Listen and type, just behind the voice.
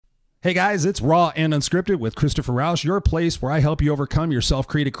Hey guys, it's Raw and Unscripted with Christopher Rausch, your place where I help you overcome your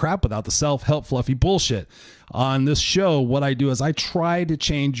self-created crap without the self-help fluffy bullshit. On this show, what I do is I try to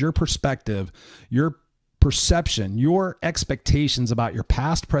change your perspective, your perception, your expectations about your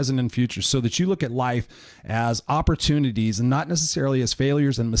past, present, and future so that you look at life as opportunities and not necessarily as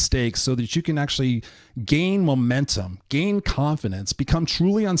failures and mistakes, so that you can actually gain momentum, gain confidence, become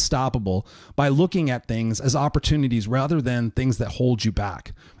truly unstoppable by looking at things as opportunities rather than things that hold you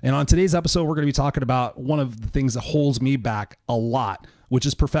back. And on today's episode, we're going to be talking about one of the things that holds me back a lot, which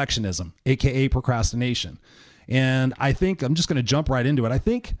is perfectionism, aka procrastination. And I think I'm just going to jump right into it. I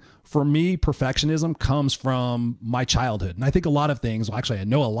think for me, perfectionism comes from my childhood. And I think a lot of things, well, actually, I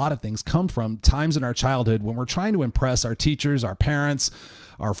know a lot of things come from times in our childhood when we're trying to impress our teachers, our parents,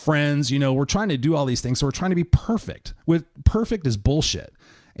 our friends. You know, we're trying to do all these things. So we're trying to be perfect. Perfect is bullshit.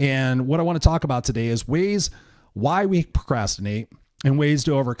 And what I want to talk about today is ways why we procrastinate and ways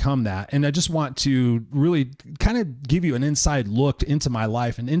to overcome that. And I just want to really kind of give you an inside look into my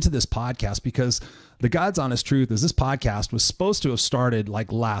life and into this podcast, because the God's honest truth is this podcast was supposed to have started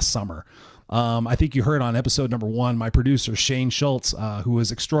like last summer. I think you heard on episode number 1, my producer, Shane Schultz, who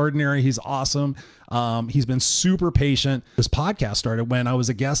is extraordinary. He's awesome. He's been super patient. This podcast started when I was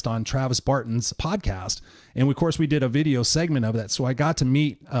a guest on Travis Barton's podcast. And of course we did a video segment of that. So I got to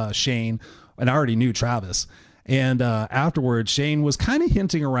meet Shane, and I already knew Travis. And afterwards, Shane was kind of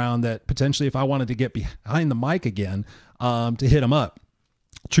hinting around that potentially if I wanted to get behind the mic again, to hit him up.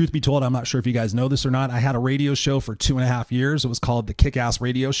 Truth be told, I'm not sure if you guys know this or not. I had a radio show for 2.5 years. It was called the Kick-Ass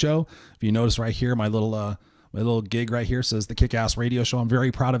Radio Show. If you notice right here, my little gig right here says the Kick-Ass Radio Show. I'm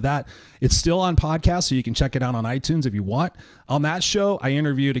very proud of that. It's still on podcast, so you can check it out on iTunes if you want. On that show, I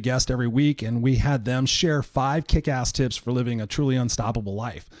interviewed a guest every week, and we had them share 5 kick-ass tips for living a truly unstoppable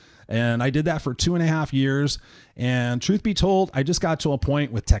life. And I did that for 2.5 years. And truth be told, I just got to a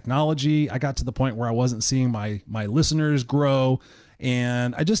point with technology. I got to the point where I wasn't seeing my listeners grow,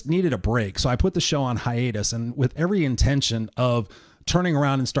 and I just needed a break. So I put the show on hiatus, and with every intention of turning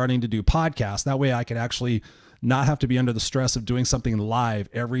around and starting to do podcasts. That way I could actually not have to be under the stress of doing something live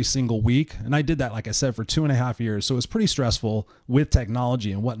every single week. And I did that, like I said, for 2.5 years. So it was pretty stressful with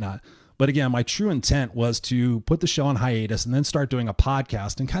technology and whatnot. But again, my true intent was to put the show on hiatus and then start doing a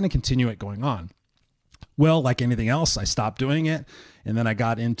podcast and kind of continue it going on. Well, like anything else, I stopped doing it. And then I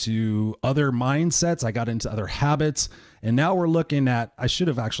got into other mindsets. I got into other habits. And now we're looking at, I should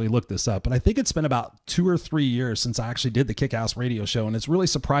have actually looked this up, but I think it's been about 2 or 3 years since I actually did the Kick-Ass Radio Show. And it's really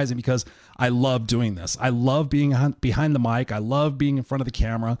surprising because I love doing this. I love being behind the mic. I love being in front of the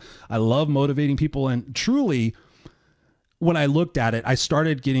camera. I love motivating people. And truly, when I looked at it, I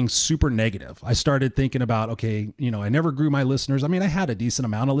started getting super negative. I started thinking about, okay, you know, I never grew my listeners. I mean, I had a decent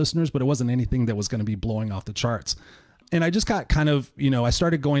amount of listeners, but it wasn't anything that was going to be blowing off the charts. And I just got kind of, you know, I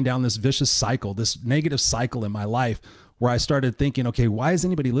started going down this vicious cycle, this negative cycle in my life, where I started thinking, okay, why is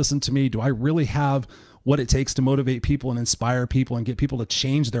anybody listening to me? Do I really have what it takes to motivate people and inspire people and get people to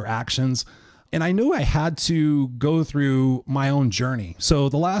change their actions? And I knew I had to go through my own journey. So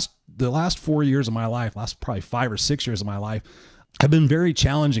the last 4 years of my life, last probably 5 or 6 years of my life, have been very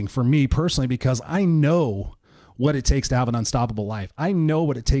challenging for me personally, because I know what it takes to have an unstoppable life. I know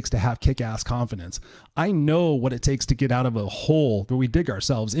what it takes to have kick-ass confidence. I know what it takes to get out of a hole that we dig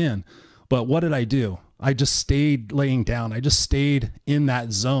ourselves in. But what did I do? I just stayed laying down. I just stayed in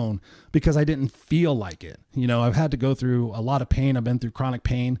that zone because I didn't feel like it. You know, I've had to go through a lot of pain. I've been through chronic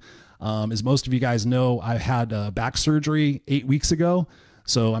pain. As most of you guys know, I had back surgery 8 weeks ago.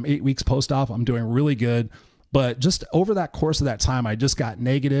 So I'm 8 weeks post-op. I'm doing really good. But just over that course of that time, I just got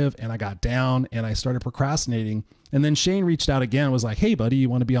negative and I got down and I started procrastinating. And then Shane reached out again and was like, hey, buddy, you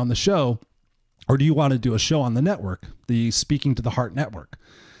want to be on the show? Or do you want to do a show on the network, the Speaking to the Heart Network?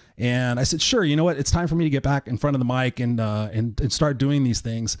 And I said, sure, you know what? It's time for me to get back in front of the mic and start doing these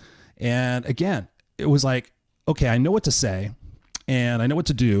things. And again, it was like, okay, I know what to say and I know what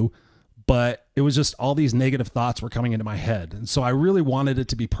to do, but it was just all these negative thoughts were coming into my head. And so I really wanted it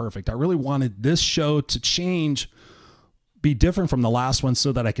to be perfect. I really wanted this show to change, be different from the last one,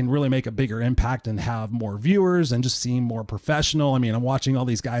 so that I can really make a bigger impact and have more viewers and just seem more professional. I mean, I'm watching all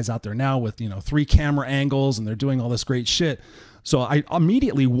these guys out there now with, 3 camera angles and they're doing all this great shit. So I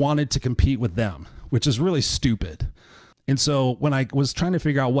immediately wanted to compete with them, which is really stupid. And so when I was trying to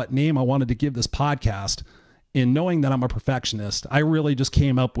figure out what name I wanted to give this podcast, in knowing that I'm a perfectionist, I really just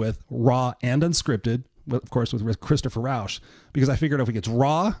came up with Raw and Unscripted, of course, with Christopher Rausch, because I figured if it gets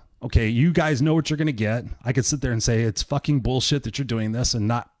raw, okay, you guys know what you're going to get. I could sit there and say it's fucking bullshit that you're doing this and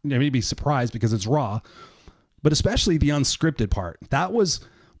not maybe be surprised because it's raw, but especially the unscripted part. That was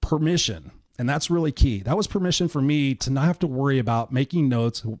permission. And that's really key. That was permission for me to not have to worry about making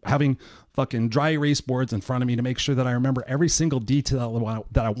notes, having fucking dry erase boards in front of me to make sure that I remember every single detail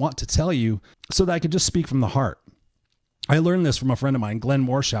that I want to tell you so that I could just speak from the heart. I learned this from a friend of mine, Glenn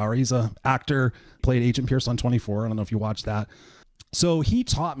Morshower. He's an actor, played Agent Pierce on 24. I don't know if you watched that. So he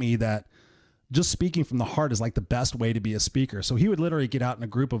taught me that just speaking from the heart is like the best way to be a speaker. So he would literally get out in a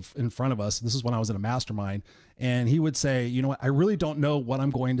group in front of us. This is when I was in a mastermind. And he would say, you know what, I really don't know what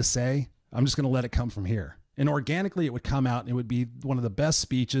I'm going to say. I'm just going to let it come from here. And organically it would come out and it would be one of the best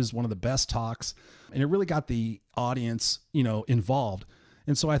speeches, one of the best talks. And it really got the audience, involved.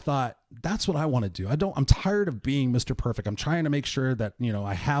 And so I thought, that's what I want to do. I'm tired of being Mr. Perfect. I'm trying to make sure that,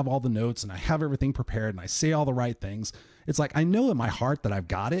 I have all the notes and I have everything prepared and I say all the right things. It's like, I know in my heart that I've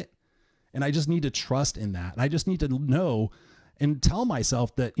got it. And I just need to trust in that. And I just need to know and tell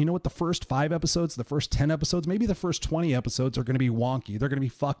myself that, the first 5 episodes, the first 10 episodes, maybe the first 20 episodes are going to be wonky. They're going to be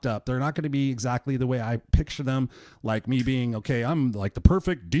fucked up. They're not going to be exactly the way I picture them. Like me being, okay, I'm like the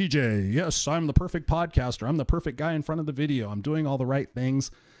perfect DJ. Yes, I'm the perfect podcaster. I'm the perfect guy in front of the video. I'm doing all the right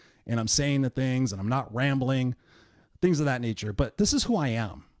things and I'm saying the things and I'm not rambling, things of that nature. But this is who I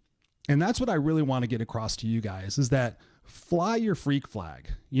am. And that's what I really want to get across to you guys is that fly your freak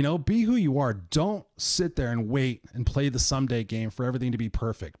flag, be who you are. Don't sit there and wait and play the someday game for everything to be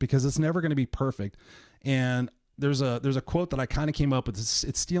perfect because it's never going to be perfect. And there's a quote that I kind of came up with.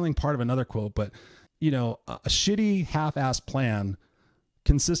 It's stealing part of another quote, but a shitty half-assed plan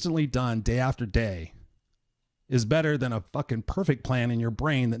consistently done day after day is better than a fucking perfect plan in your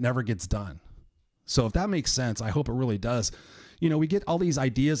brain that never gets done. So if that makes sense, I hope it really does. We get all these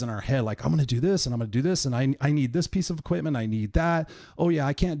ideas in our head, like I'm going to do this and I'm going to do this. And I need this piece of equipment. I need that. Oh yeah.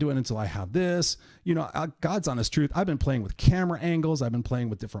 I can't do it until I have this, God's honest truth. I've been playing with camera angles. I've been playing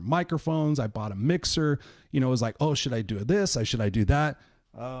with different microphones. I bought a mixer, it was like, oh, should I do this? Should I do that?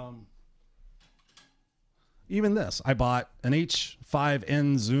 Even this, I bought an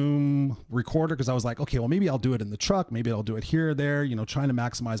H5N Zoom recorder because I was like, okay, well, maybe I'll do it in the truck. Maybe I'll do it here or there, trying to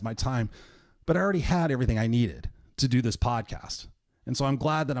maximize my time. But I already had everything I needed to do this podcast. And so I'm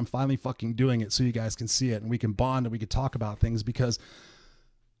glad that I'm finally fucking doing it so you guys can see it and we can bond and we can talk about things because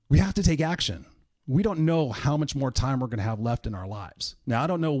we have to take action. We don't know how much more time we're going to have left in our lives. Now, I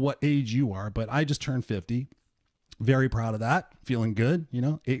don't know what age you are, but I just turned 50. Very proud of that. Feeling good,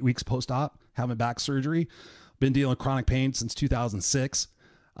 8 weeks post-op, having back surgery. Been dealing with chronic pain since 2006.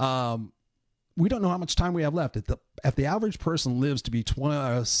 We don't know how much time we have left. If the average person lives to be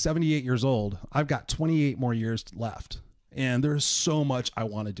 78 years old, I've got 28 more years left. And there's so much I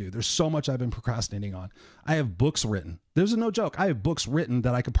want to do. There's so much I've been procrastinating on. I have books written. There's no joke. I have books written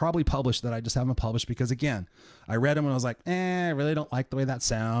that I could probably publish that I just haven't published because, again, I read them and I was like, I really don't like the way that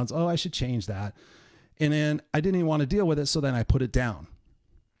sounds. Oh, I should change that. And then I didn't even want to deal with it. So then I put it down.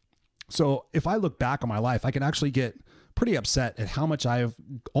 So if I look back on my life, I can actually get pretty upset at how much I've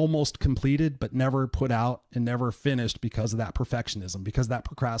almost completed, but never put out and never finished because of that perfectionism, because of that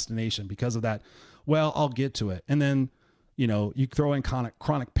procrastination, because of that, well, I'll get to it. And then, you throw in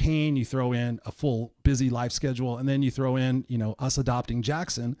chronic pain, you throw in a full busy life schedule, and then you throw in, us adopting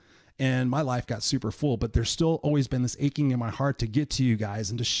Jackson, and my life got super full, but there's still always been this aching in my heart to get to you guys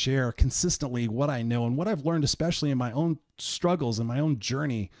and to share consistently what I know and what I've learned, especially in my own struggles and my own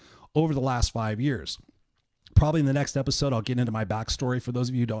journey over the last 5 years. Probably in the next episode, I'll get into my backstory for those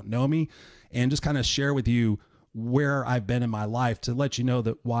of you who don't know me and just kind of share with you where I've been in my life to let you know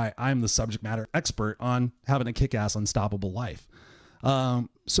that why I'm the subject matter expert on having a kick-ass unstoppable life.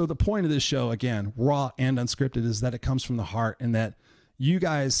 So the point of this show, again, raw and unscripted, is that it comes from the heart and that you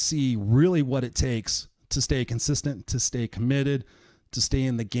guys see really what it takes to stay consistent, to stay committed, to stay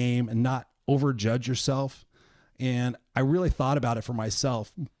in the game and not overjudge yourself. And I really thought about it for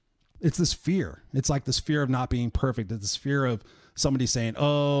myself. It's this fear. It's like this fear of not being perfect. It's this fear of somebody saying,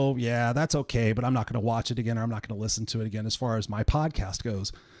 oh yeah, that's okay, but I'm not going to watch it again, or I'm not going to listen to it again as far as my podcast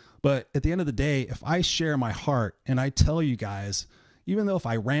goes. But at the end of the day, if I share my heart and I tell you guys, even though if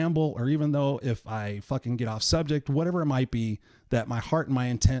I ramble or even though if I fucking get off subject, whatever it might be, that my heart and my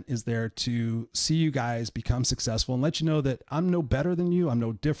intent is there to see you guys become successful and let you know that I'm no better than you. I'm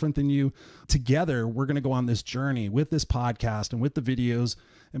no different than you. Together, we're going to go on this journey with this podcast and with the videos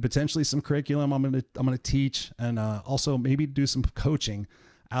and potentially some curriculum I'm going to teach and also maybe do some coaching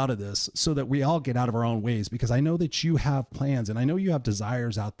out of this so that we all get out of our own ways, because I know that you have plans and I know you have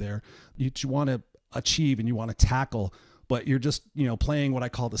desires out there that you want to achieve and you want to tackle, but you're just, playing what I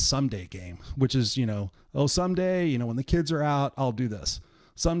call the someday game, which is, oh, someday, when the kids are out, I'll do this.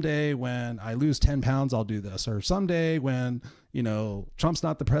 someday when I lose 10 pounds, I'll do this. Or someday when, Trump's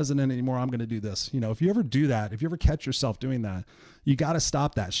not the president anymore, I'm going to do this. If you ever do that, if you ever catch yourself doing that, you got to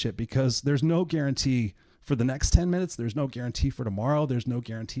stop that shit, because there's no guarantee for the next 10 minutes. There's no guarantee for tomorrow. There's no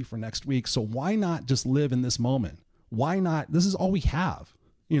guarantee for next week. So why not just live in this moment? Why not? This is all we have.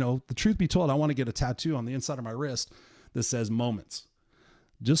 The truth be told, I want to get a tattoo on the inside of my wrist that says moments.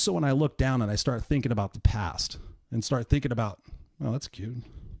 Just so when I look down and I start thinking about the past and start thinking about, oh, that's cute.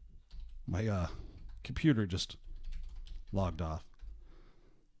 My computer just logged off.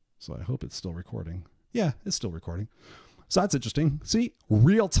 So I hope it's still recording. Yeah, it's still recording. So that's interesting. See,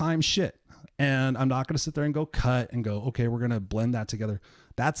 real time shit. And I'm not going to sit there and go cut and go, okay, we're going to blend that together.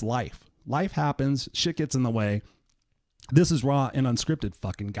 That's life. Life happens. Shit gets in the way. This is raw and unscripted,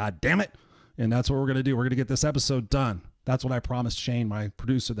 fucking goddamn it. And that's what we're going to do. We're going to get this episode done. That's what I promised Shane, my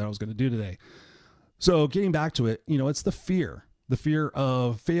producer, that I was going to do today. So getting back to it, it's the fear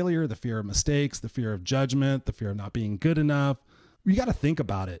of failure, the fear of mistakes, the fear of judgment, the fear of not being good enough. You got to think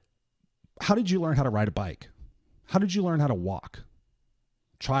about it. How did you learn how to ride a bike? How did you learn how to walk?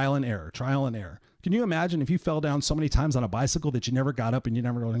 Trial and error, trial and error. Can you imagine if you fell down so many times on a bicycle that you never got up and you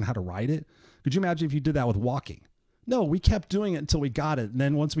never learned how to ride it? Could you imagine if you did that with walking? No, we kept doing it until we got it. And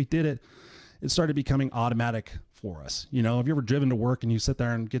then once we did it, it started becoming automatic for us. Have you ever driven to work and you sit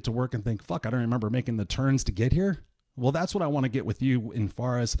there and get to work and think, fuck, I don't remember making the turns to get here? Well, that's what I want to get with you in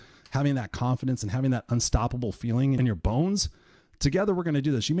far as having that confidence and having that unstoppable feeling in your bones. Together, we're going to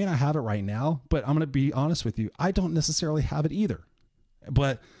do this. You may not have it right now, but I'm going to be honest with you. I don't necessarily have it either.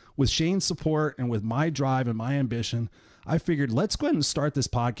 But with Shane's support and with my drive and my ambition, I figured let's go ahead and start this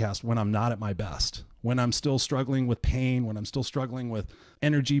podcast when I'm not at my best, when I'm still struggling with pain, when I'm still struggling with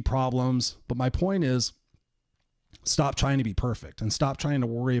energy problems. But my point is, stop trying to be perfect and stop trying to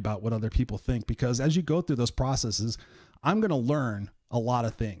worry about what other people think, because as you go through those processes, I'm going to learn a lot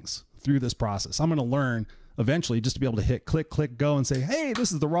of things through this process. I'm going to learn eventually just to be able to hit click, go and say, hey,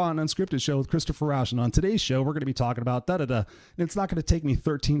 this is the Raw and Unscripted Show with Christopher Rausch. And on today's show, we're going to be talking about da-da-da. And it's not going to take me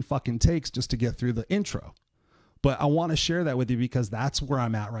 13 fucking takes just to get through the intro. But I want to share that with you because that's where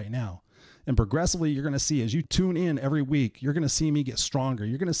I'm at right now. And progressively, you're going to see as you tune in every week, you're going to see me get stronger.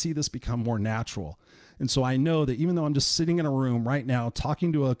 You're going to see this become more natural. And so I know that even though I'm just sitting in a room right now,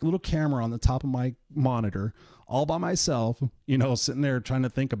 talking to a little camera on the top of my monitor, all by myself, sitting there trying to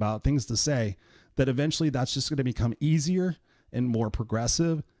think about things to say, that eventually that's just going to become easier and more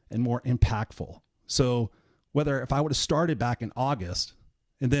progressive and more impactful. So if I would have started back in August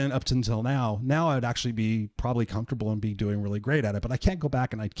and then up to until now I would actually be probably comfortable and be doing really great at it, but I can't go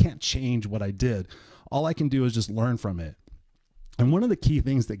back and I can't change what I did. All I can do is just learn from it. And one of the key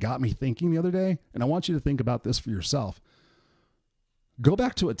things that got me thinking the other day, and I want you to think about this for yourself, go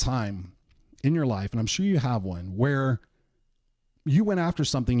back to a time in your life, and I'm sure you have one, where you went after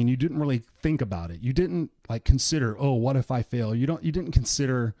something and you didn't really think about it. You didn't consider, oh, what if I fail? You didn't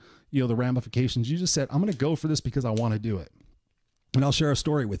consider, the ramifications. You just said, I'm going to go for this because I want to do it. And I'll share a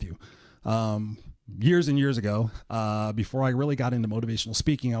story with you. Years and years ago, before I really got into motivational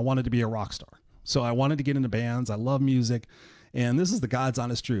speaking, I wanted to be a rock star. So I wanted to get into bands. I love music. And this is the God's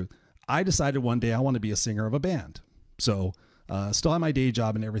honest truth. I decided one day I want to be a singer of a band. So still have my day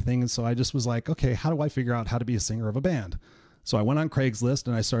job and everything. And so I just was like, okay, how do I figure out how to be a singer of a band? So I went on Craigslist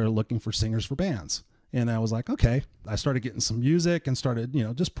and I started looking for singers for bands. And I was like, okay, I started getting some music and started,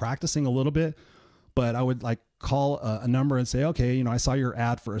 just practicing a little bit. But I would call a number and say, okay, I saw your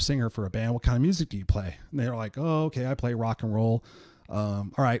ad for a singer for a band. What kind of music do you play? And they were like, oh, okay, I play rock and roll. All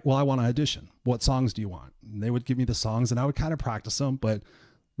right, well, I want to audition. What songs do you want? And they would give me the songs and I would kind of practice them. But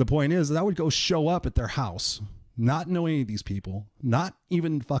the point is that I would go show up at their house, not know any of these people, not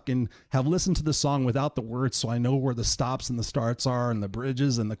even fucking have listened to the song without the words, so I know where the stops and the starts are and the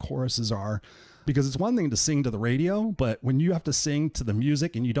bridges and the choruses are. Because it's one thing to sing to the radio, but when you have to sing to the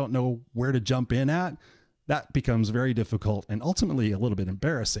music and you don't know where to jump in at, that becomes very difficult and ultimately a little bit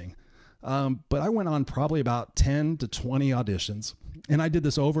embarrassing. But I went on probably about 10 to 20 auditions, and I did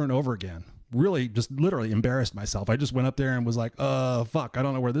this over and over again. Really just literally embarrassed myself. I just went up there and was like, fuck, I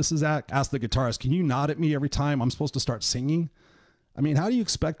don't know where this is at. Asked the guitarist, can you nod at me every time I'm supposed to start singing? I mean, how do you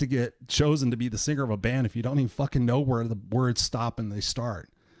expect to get chosen to be the singer of a band if you don't even fucking know where the words stop and they start?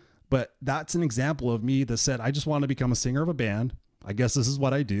 But that's an example of me that said, I just want to become a singer of a band. I guess this is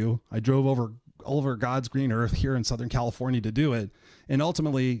what I do. I drove all over God's green earth here in Southern California to do it. And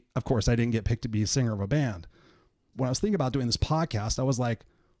ultimately, of course, I didn't get picked to be a singer of a band. When I was thinking about doing this podcast, I was like,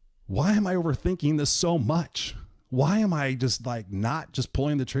 why am I overthinking this so much? Why am I just not just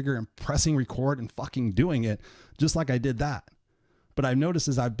pulling the trigger and pressing record and fucking doing it just like I did that? But I've noticed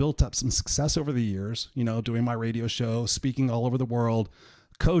as I've built up some success over the years, doing my radio show, speaking all over the world,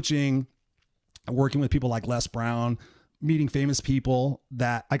 coaching, working with people like Les Brown, meeting famous people,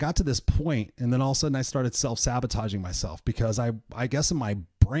 that I got to this point, and then all of a sudden I started self-sabotaging myself because I guess in my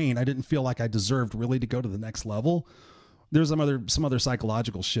brain, I didn't feel like I deserved really to go to the next level. There's some other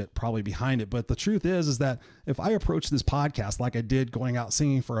psychological shit probably behind it. But the truth is that if I approach this podcast like I did going out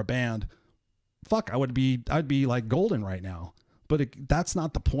singing for a band, fuck, I'd be like golden right now. But that's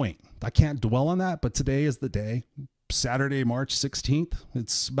not the point. I can't dwell on that. But today is the day. Saturday, March 16th.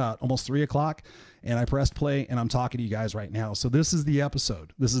 It's about almost 3:00, and I pressed play and I'm talking to you guys right now. So this is the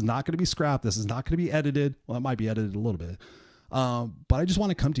episode. This is not going to be scrapped. This is not going to be edited. Well, it might be edited a little bit. But I just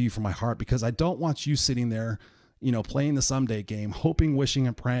want to come to you from my heart because I don't want you sitting there, playing the someday game, hoping, wishing,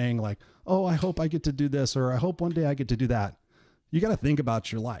 and praying like, oh, I hope I get to do this, or I hope one day I get to do that. You got to think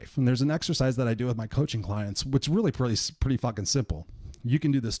about your life. And there's an exercise that I do with my coaching clients, which is really pretty fucking simple. You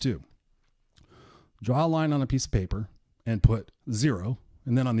can do this too. Draw a line on a piece of paper and put 0.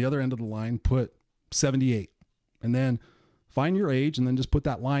 And then on the other end of the line, put 78. And then find your age and then just put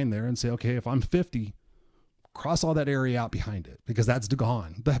that line there and say, okay, if I'm 50, cross all that area out behind it because that's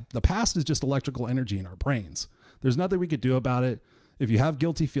gone. The past is just electrical energy in our brains. There's nothing we could do about it. If you have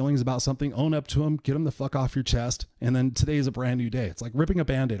guilty feelings about something, own up to them, get them the fuck off your chest. And then today is a brand new day. It's like ripping a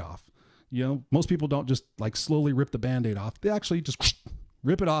Band-Aid off. Most people don't just like slowly rip the Band-Aid off. They actually just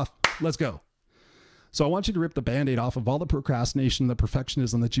rip it off. Let's go. So I want you to rip the Band-Aid off of all the procrastination, the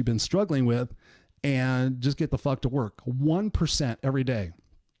perfectionism that you've been struggling with, and just get the fuck to work. 1% every day.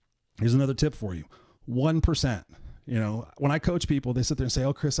 Here's another tip for you. 1%. When I coach people, they sit there and say,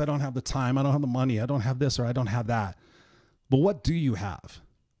 oh, Chris, I don't have the time. I don't have the money. I don't have this or I don't have that. But what do you have?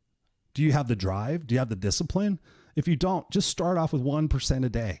 Do you have the drive? Do you have the discipline? If you don't, just start off with 1% a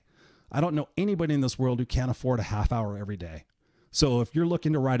day. I don't know anybody in this world who can't afford a half hour every day. So if you're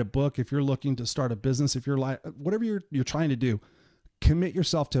looking to write a book, if you're looking to start a business, if you're like, whatever you're trying to do, commit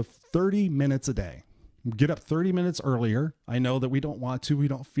yourself to 30 minutes a day. Get up 30 minutes earlier. I know that we don't want to, we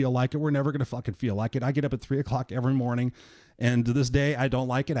don't feel like it. We're never going to fucking feel like it. I get up at 3:00 every morning, and to this day, I don't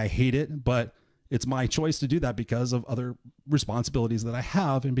like it. I hate it, but it's my choice to do that because of other responsibilities that I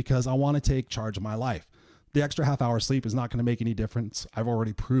have and because I want to take charge of my life. The extra half hour sleep is not going to make any difference. I've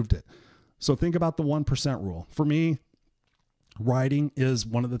already proved it. So think about the 1% rule. For me, writing is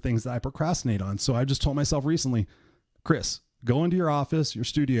one of the things that I procrastinate on. So I just told myself recently, Chris, go into your office, your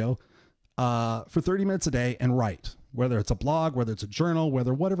studio, for 30 minutes a day and write, whether it's a blog, whether it's a journal,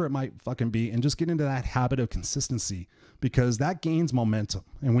 whatever it might fucking be, and just get into that habit of consistency because that gains momentum.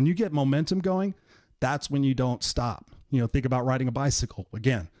 And when you get momentum going, that's when you don't stop. Think about riding a bicycle.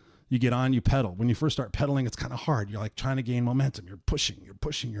 Again, you get on, you pedal. When you first start pedaling, it's kind of hard. You're like trying to gain momentum. You're pushing,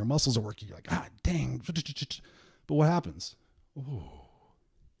 your muscles are working. You're like, ah, dang. But what happens? Ooh,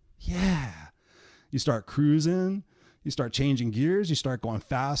 yeah. You start cruising. You start changing gears. You start going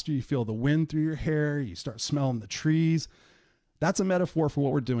faster. You feel the wind through your hair. You start smelling the trees. That's a metaphor for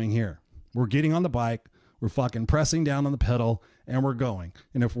what we're doing here. We're getting on the bike. We're fucking pressing down on the pedal and we're going.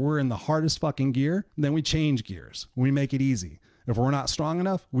 And if we're in the hardest fucking gear, then we change gears. We make it easy. If we're not strong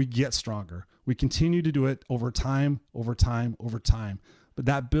enough, we get stronger. We continue to do it over time. But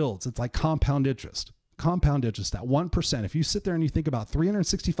that builds. It's like compound interest. Compound interest, that 1%. If you sit there and you think about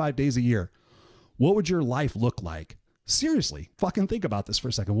 365 days a year, what would your life look like? Seriously, fucking think about this for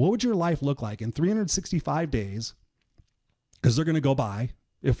a second. What would your life look like in 365 days? Because they're going to go by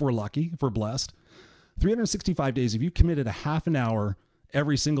if we're lucky, if we're blessed. 365 days, if you committed a half an hour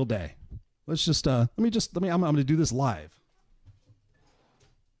every single day. Let's just, I'm going to do this live.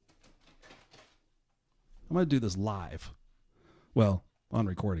 I'm going to do this live. Well, on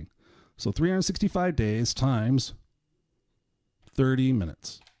recording. So 365 days times 30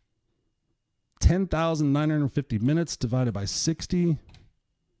 minutes. 10,950 minutes divided by 60,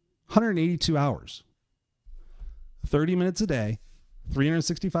 182 hours. 30 minutes a day,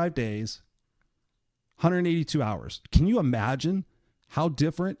 365 days, 182 hours. Can you imagine how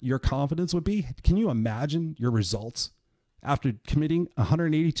different your confidence would be? Can you imagine your results after committing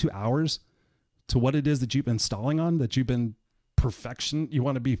 182 hours to what it is that you've been stalling on, that you've been you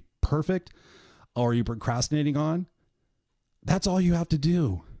want to be perfect, or you're procrastinating on? That's all you have to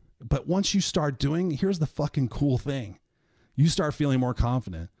do. But once you start doing, here's the fucking cool thing. You start feeling more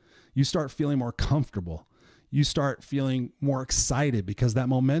confident. You start feeling more comfortable. You start feeling more excited because that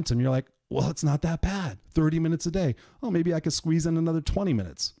momentum, you're like, well, it's not that bad. 30 minutes a day. Oh, maybe I could squeeze in another 20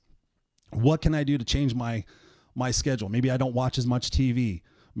 minutes. What can I do to change my schedule? Maybe I don't watch as much TV.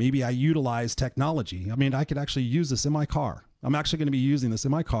 Maybe I utilize technology. I mean, I could actually use this in my car. I'm actually going to be using this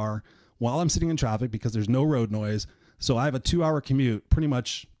in my car while I'm sitting in traffic because there's no road noise. So I have a 2-hour commute pretty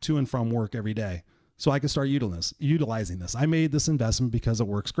much to and from work every day. so I can start utilizing this. I made this investment because it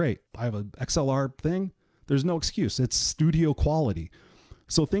works great. I have an XLR thing. There's no excuse. It's studio quality.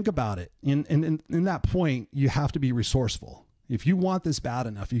 So think about it. In that point, you have to be resourceful. If you want this bad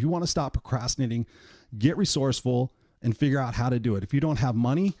enough, if you want to stop procrastinating, get resourceful and figure out how to do it. If you don't have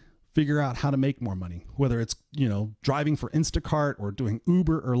money, figure out how to make more money, whether it's, driving for Instacart or doing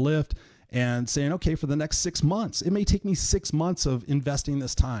Uber or Lyft, and saying, okay, for the next 6 months, it may take me 6 months of investing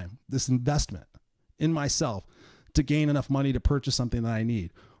this time, this investment in myself to gain enough money to purchase something that I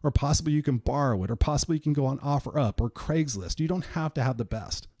need. Or possibly you can borrow it, or possibly you can go on OfferUp or Craigslist. You don't have to have the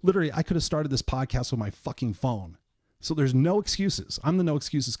best. Literally, I could have started this podcast with my fucking phone. So there's no excuses. I'm the no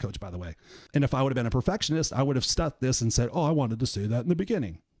excuses coach, by the way. And if I would have been a perfectionist, I would have stuck this and said, oh, I wanted to say that in the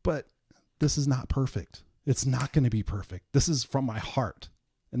beginning. But this is not perfect. It's not going to be perfect. This is from my heart.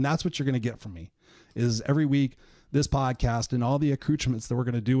 And that's what you're going to get from me, is every week, this podcast and all the accoutrements that we're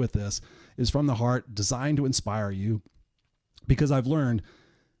going to do with this is from the heart, designed to inspire you. Because I've learned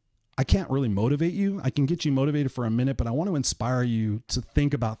I can't really motivate you. I can get you motivated for a minute, but I want to inspire you to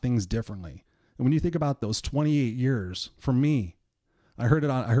think about things differently. And when you think about those 28 years, for me, I heard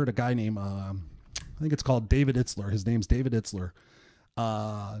a guy named, I think it's called David Itzler. His name's David Itzler.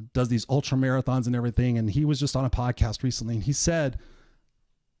 Does these ultra marathons and everything. And he was just on a podcast recently, and he said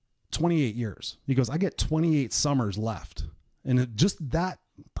 28 years. He goes, I get 28 summers left. And just that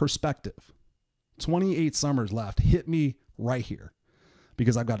perspective, 28 summers left, hit me right here,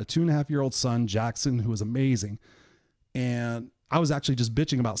 because I've got a 2.5-year-old son, Jackson, who is amazing. And I was actually just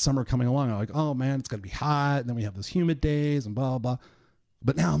bitching about summer coming along. I'm like, oh man, it's going to be hot. And then we have those humid days and blah, blah.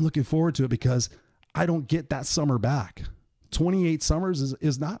 But now I'm looking forward to it because I don't get that summer back. 28 summers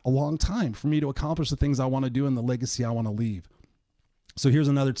is not a long time for me to accomplish the things I want to do and the legacy I want to leave. So here's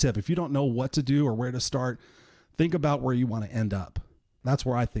another tip. If you don't know what to do or where to start, think about where you want to end up. That's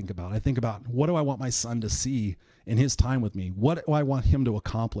where I think about. I think about, what do I want my son to see in his time with me? What do I want him to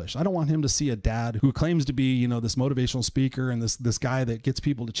accomplish? I don't want him to see a dad who claims to be, this motivational speaker and this guy that gets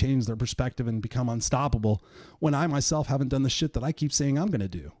people to change their perspective and become unstoppable, when I myself haven't done the shit that I keep saying I'm going to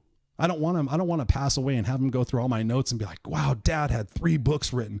do. I don't want to pass away and have him go through all my notes and be like, wow, dad had 3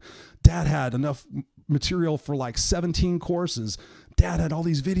 books written. Dad had enough material for like 17 courses. Dad had all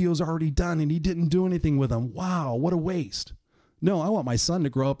these videos already done and he didn't do anything with them. Wow, what a waste. No, I want my son to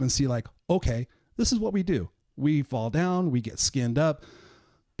grow up and see like, okay, this is what we do. We fall down, we get skinned up.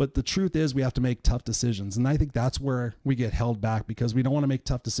 But the truth is we have to make tough decisions. And I think that's where we get held back, because we don't want to make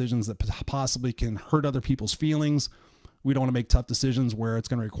tough decisions that possibly can hurt other people's feelings. We don't want to make tough decisions where it's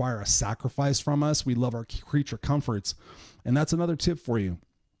going to require a sacrifice from us. We love our creature comforts. And that's another tip for you.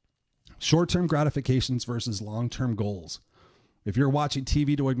 Short-term gratifications versus long-term goals. If you're watching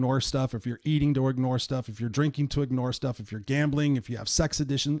TV to ignore stuff, if you're eating to ignore stuff, if you're drinking to ignore stuff, if you're gambling, if you have sex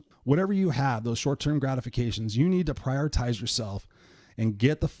addiction, whatever you have, those short-term gratifications, you need to prioritize yourself and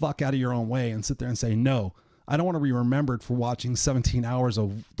get the fuck out of your own way and sit there and say, no, I don't want to be remembered for watching 17 hours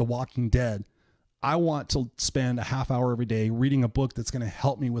of The Walking Dead. I want to spend a half hour every day reading a book that's going to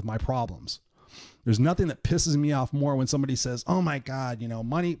help me with my problems. There's nothing that pisses me off more when somebody says, oh my God,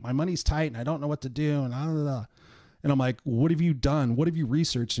 my money's tight and I don't know what to do. And I'm like, what have you done? What have you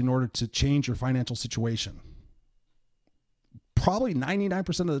researched in order to change your financial situation? Probably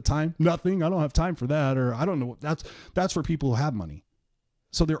 99% of the time, nothing. I don't have time for that. Or I don't know. That's for people who have money.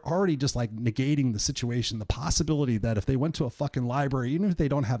 So they're already just like negating the situation, the possibility that if they went to a fucking library, even if they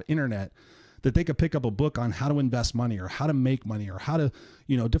don't have internet, that they could pick up a book on how to invest money or how to make money or how to,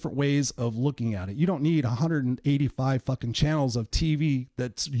 different ways of looking at it. You don't need 185 fucking channels of TV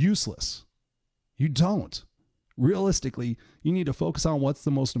that's useless. You don't. Realistically, you need to focus on what's the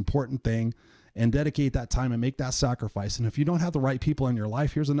most important thing and dedicate that time and make that sacrifice. And if you don't have the right people in your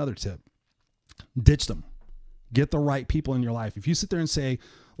life, here's another tip. Ditch them. Get the right people in your life. If you sit there and say,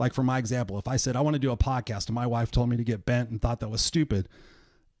 like for my example, if I said, I want to do a podcast and my wife told me to get bent and thought that was stupid,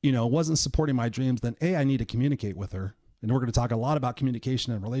 wasn't supporting my dreams, then I need to communicate with her. And we're going to talk a lot about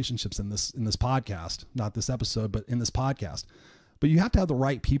communication and relationships in this podcast, not this episode, but in this podcast. But you have to have the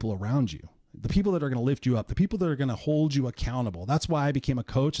right people around you. The people that are going to lift you up, the people that are going to hold you accountable. That's why I became a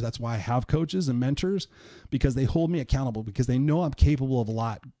coach. That's why I have coaches and mentors, because they hold me accountable, because they know I'm capable of a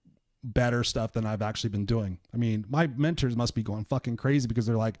lot better stuff than I've actually been doing. I mean, my mentors must be going fucking crazy because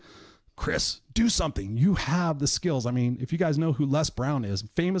they're like, Chris, do something. You have the skills. I mean, if you guys know who Les Brown is,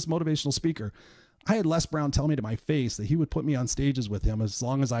 famous motivational speaker, I had Les Brown tell me to my face that he would put me on stages with him as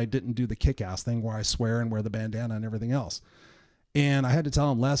long as I didn't do the kick-ass thing where I swear and wear the bandana and everything else. And I had to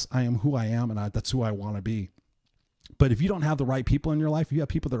tell him, Les, I am who I am, and that's who I want to be. But if you don't have the right people in your life, if you have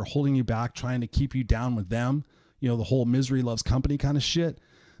people that are holding you back, trying to keep you down with them, the whole misery loves company kind of shit,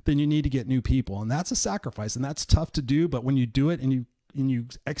 then you need to get new people. And that's a sacrifice, and that's tough to do. But when you do it and you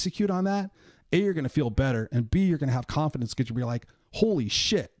execute on that, A, you're going to feel better, and B, you're going to have confidence because you'll be like, holy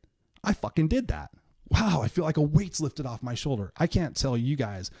shit, I fucking did that. Wow, I feel like a weight's lifted off my shoulder. I can't tell you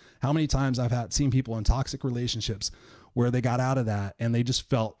guys how many times I've seen people in toxic relationships where they got out of that and they just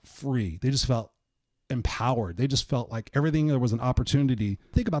felt free. They just felt empowered. They just felt like everything, there was an opportunity.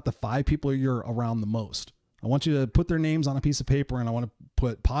 Think about the 5 people you're around the most. I want you to put their names on a piece of paper, and I want to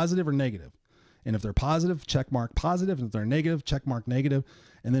put positive or negative. And if they're positive, check mark positive. And if they're negative, check mark negative.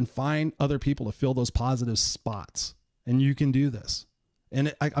 And then find other people to fill those positive spots. And you can do this.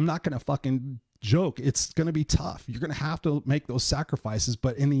 And I'm not going to fucking joke. It's going to be tough. You're going to have to make those sacrifices,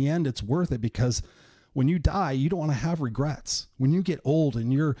 but in the end, it's worth it, because when you die, you don't want to have regrets. When you get old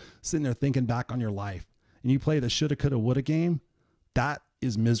and you're sitting there thinking back on your life and you play the shoulda, coulda, woulda game, that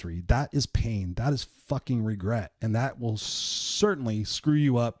is misery. That is pain. That is fucking regret. And that will certainly screw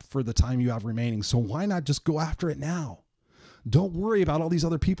you up for the time you have remaining. So why not just go after it now? Don't worry about all these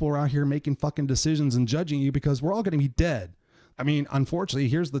other people around here making fucking decisions and judging you, because we're all going to be dead. I mean, unfortunately,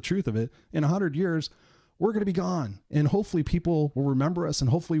 here's the truth of it. In 100 years, we're going to be gone. And hopefully people will remember us, and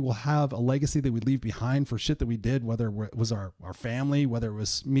hopefully we'll have a legacy that we leave behind for shit that we did, whether it was our family, whether it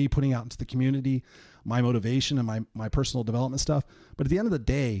was me putting out into the community, my motivation and my personal development stuff. But at the end of the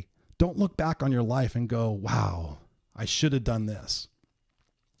day, don't look back on your life and go, wow, I should have done this.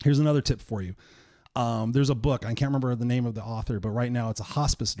 Here's another tip for you. There's a book. I can't remember the name of the author, but right now it's a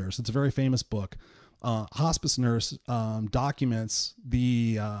hospice nurse. It's a very famous book. Hospice nurse documents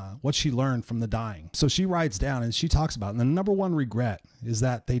what she learned from the dying. So she writes down and she talks about, and the number one regret is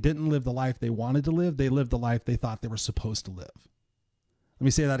that they didn't live the life they wanted to live. They lived the life they thought they were supposed to live. Let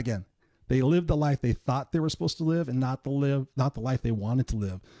me say that again. They lived the life they thought they were supposed to live, and not the life they wanted to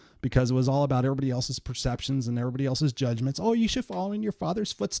live, because it was all about everybody else's perceptions and everybody else's judgments. Oh, you should follow in your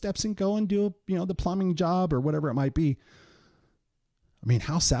father's footsteps and go and do the plumbing job or whatever it might be. I mean,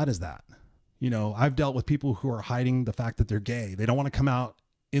 how sad is that? I've dealt with people who are hiding the fact that they're gay. They don't want to come out,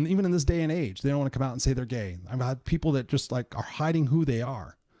 even in this day and age, they don't want to come out and say they're gay. I've had people that just are hiding who they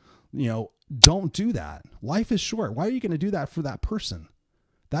are. Don't do that. Life is short. Why are you going to do that for that person?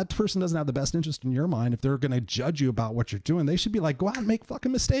 That person doesn't have the best interest in your mind. If they're going to judge you about what you're doing, they should be like, go out and make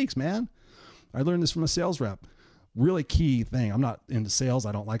fucking mistakes, man. I learned this from a sales rep. Really key thing. I'm not into sales.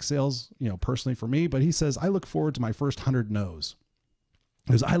 I don't like sales, personally for me, but he says, I look forward to my first 100 no's.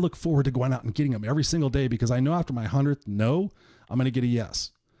 Because I look forward to going out and getting them every single day, because I know after my 100th no, I'm going to get a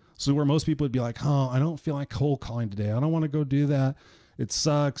yes. So where most people would be like, oh, I don't feel like cold calling today. I don't want to go do that. It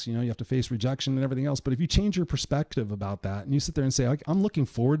sucks. You have to face rejection and everything else. But if you change your perspective about that and you sit there and say, I'm looking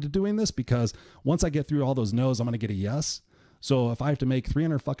forward to doing this, because once I get through all those no's, I'm going to get a yes. So if I have to make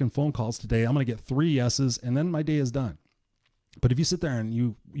 300 fucking phone calls today, I'm going to get 3 yeses, and then my day is done. But if you sit there and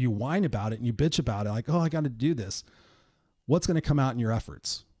you whine about it and you bitch about it, like, oh, I got to do this, what's going to come out in your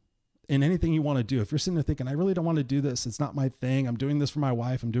efforts? In anything you want to do, if you're sitting there thinking, I really don't want to do this, it's not my thing, I'm doing this for my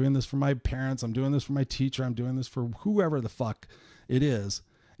wife, I'm doing this for my parents, I'm doing this for my teacher, I'm doing this for whoever the fuck it is,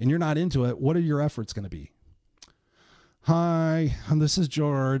 and you're not into it, what are your efforts going to be? Hi, this is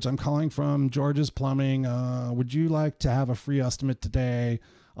George. I'm calling from George's Plumbing. Would you like to have a free estimate today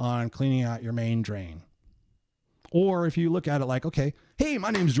on cleaning out your main drain? Or if you look at it like, okay, hey,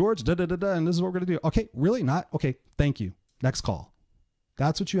 my name's George, and this is what we're going to do. Okay, really? Not? Okay, thank you. Next call.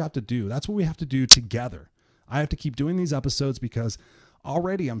 That's what you have to do. That's what we have to do together. I have to keep doing these episodes because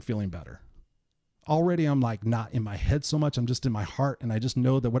already I'm feeling better. Already I'm not in my head so much. I'm just in my heart. And I just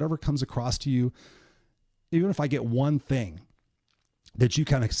know that whatever comes across to you, even if I get one thing that you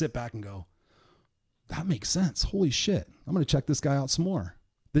kind of sit back and go, that makes sense. Holy shit. I'm going to check this guy out some more.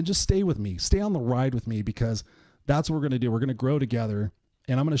 Then just stay with me. Stay on the ride with me, because that's what we're going to do. We're going to grow together,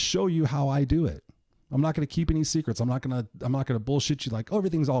 and I'm going to show you how I do it. I'm not going to keep any secrets. I'm not going to bullshit you like, oh,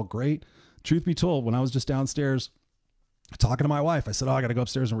 everything's all great. Truth be told, when I was just downstairs talking to my wife, I said, oh, I got to go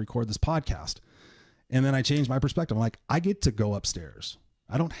upstairs and record this podcast. And then I changed my perspective. I'm like, I get to go upstairs.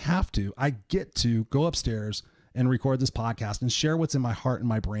 I don't have to. I get to go upstairs and record this podcast and share what's in my heart and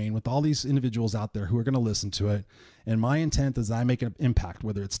my brain with all these individuals out there who are going to listen to it. And my intent is that I make an impact,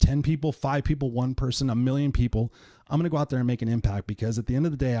 whether it's 10 people, 5 people, 1 person, 1 million people. I'm going to go out there and make an impact, because at the end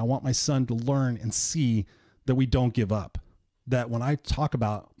of the day, I want my son to learn and see that we don't give up. That when I talk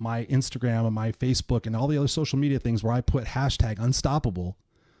about my Instagram and my Facebook and all the other social media things where I put hashtag unstoppable,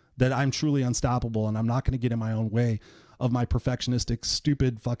 that I'm truly unstoppable, and I'm not going to get in my own way of my perfectionistic,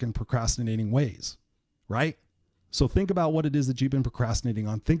 stupid, fucking procrastinating ways, right? So think about what it is that you've been procrastinating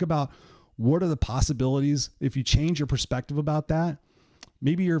on. Think about what are the possibilities. If you change your perspective about that,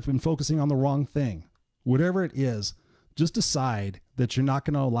 maybe you've been focusing on the wrong thing. Whatever it is, just decide that you're not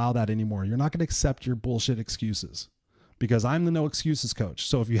going to allow that anymore. You're not going to accept your bullshit excuses, because I'm the no excuses coach.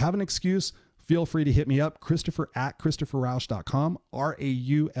 So if you have an excuse, feel free to hit me up, Christopher@ChristopherRausch.com,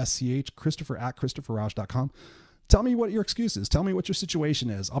 RAUSCH, Christopher@ChristopherRausch.com. Tell me what your excuse is. Tell me what your situation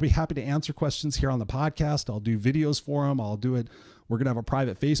is. I'll be happy to answer questions here on the podcast. I'll do videos for them. I'll do it. We're going to have a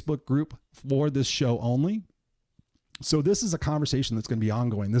private Facebook group for this show only. So this is a conversation that's going to be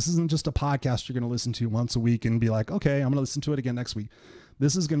ongoing. This isn't just a podcast you're going to listen to once a week and be like, okay, I'm going to listen to it again next week.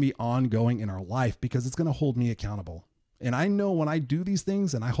 This is going to be ongoing in our life because it's going to hold me accountable. And I know when I do these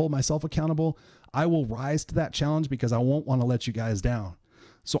things and I hold myself accountable, I will rise to that challenge because I won't want to let you guys down.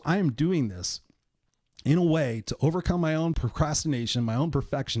 So I am doing this in a way to overcome my own procrastination, my own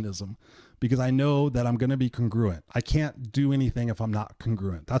perfectionism, because I know that I'm going to be congruent. I can't do anything if I'm not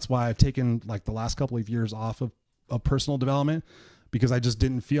congruent. That's why I've taken like the last couple of years off of personal development, because I just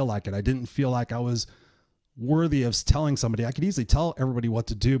didn't feel like it. I didn't feel like I was worthy of telling somebody. I could easily tell everybody what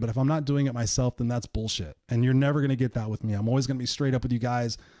to do, but if I'm not doing it myself, then that's bullshit. And you're never going to get that with me. I'm always going to be straight up with you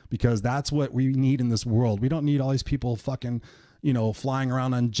guys because that's what we need in this world. We don't need all these people fucking, flying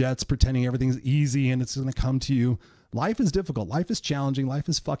around on jets, pretending everything's easy and it's going to come to you. Life is difficult. Life is challenging. Life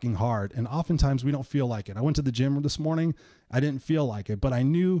is fucking hard. And oftentimes we don't feel like it. I went to the gym this morning. I didn't feel like it, but I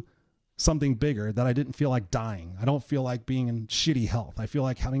knew something bigger, that I didn't feel like dying. I don't feel like being in shitty health. I feel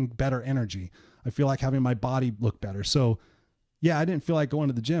like having better energy. I feel like having my body look better. So yeah, I didn't feel like going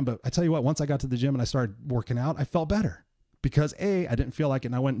to the gym, but I tell you what, once I got to the gym and I started working out, I felt better because A, I didn't feel like it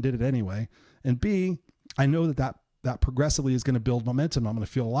and I went and did it anyway. And B, I know that progressively is going to build momentum. I'm going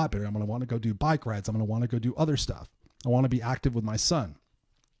to feel a lot better. I'm going to want to go do bike rides. I'm going to want to go do other stuff. I want to be active with my son.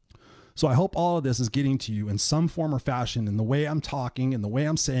 So I hope all of this is getting to you in some form or fashion in the way I'm talking and the way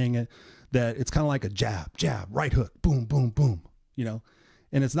I'm saying it, that it's kind of like a jab, right hook, boom, boom, boom,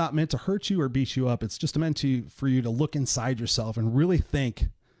 and it's not meant to hurt you or beat you up. It's just meant for you to look inside yourself and really think,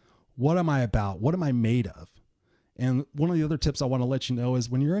 what am I about? What am I made of? And one of the other tips I want to let you know is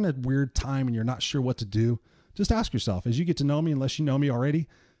when you're in a weird time and you're not sure what to do, just ask yourself, as you get to know me, unless you know me already,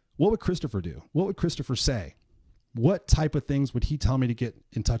 what would Christopher do? What would Christopher say? What type of things would he tell me to get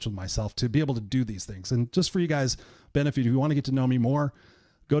in touch with myself to be able to do these things? And just for you guys' benefit, if you want to get to know me more,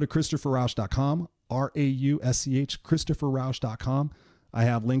 go to ChristopherRausch.com, RAUSCH, ChristopherRausch.com. I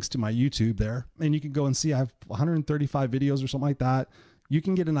have links to my YouTube there, and you can go and see I have 135 videos or something like that. You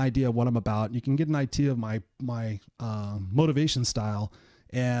can get an idea of what I'm about. You can get an idea of my motivation style,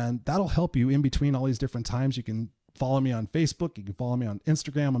 and that'll help you in between all these different times. You can follow me on Facebook. You can follow me on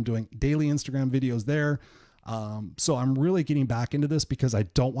Instagram. I'm doing daily Instagram videos there. So I'm really getting back into this because I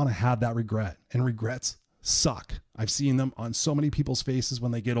don't want to have that regret, and regrets suck. I've seen them on so many people's faces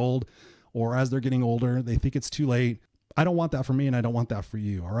when they get old or as they're getting older, they think it's too late. I don't want that for me and I don't want that for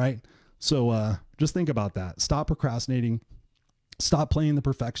you. All right. So, just think about that. Stop procrastinating. Stop playing the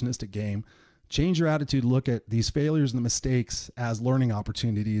perfectionistic game. Change your attitude. Look at these failures and the mistakes as learning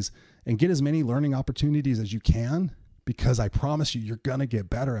opportunities and get as many learning opportunities as you can, because I promise you're going to get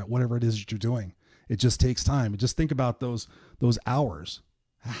better at whatever it is that you're doing. It just takes time. Just think about those hours,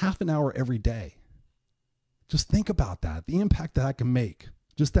 half an hour every day. Just think about that, the impact that can make,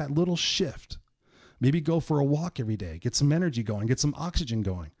 just that little shift. Maybe go for a walk every day, get some energy going, get some oxygen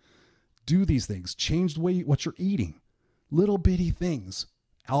going. Do these things, change the way what you're eating. Little bitty things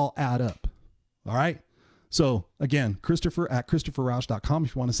all add up. All right. So again, Christopher@ChristopherRausch.com.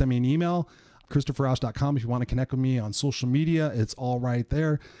 If you want to send me an email, ChristopherRausch.com. If you want to connect with me on social media, it's all right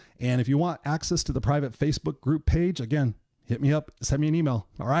there. And if you want access to the private Facebook group page, again, hit me up, send me an email.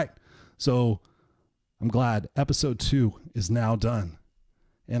 All right. So I'm glad episode 2 is now done.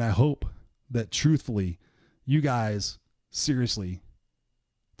 And I hope that truthfully, you guys seriously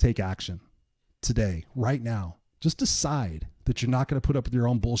take action today, right now. Just decide that you're not going to put up with your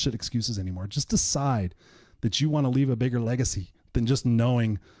own bullshit excuses anymore. Just decide that you want to leave a bigger legacy than just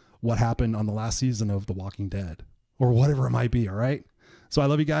knowing what happened on the last season of The Walking Dead or whatever it might be. All right. So I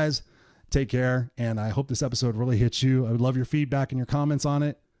love you guys. Take care. And I hope this episode really hits you. I would love your feedback and your comments on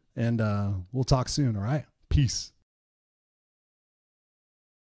it. And we'll talk soon. All right. Peace.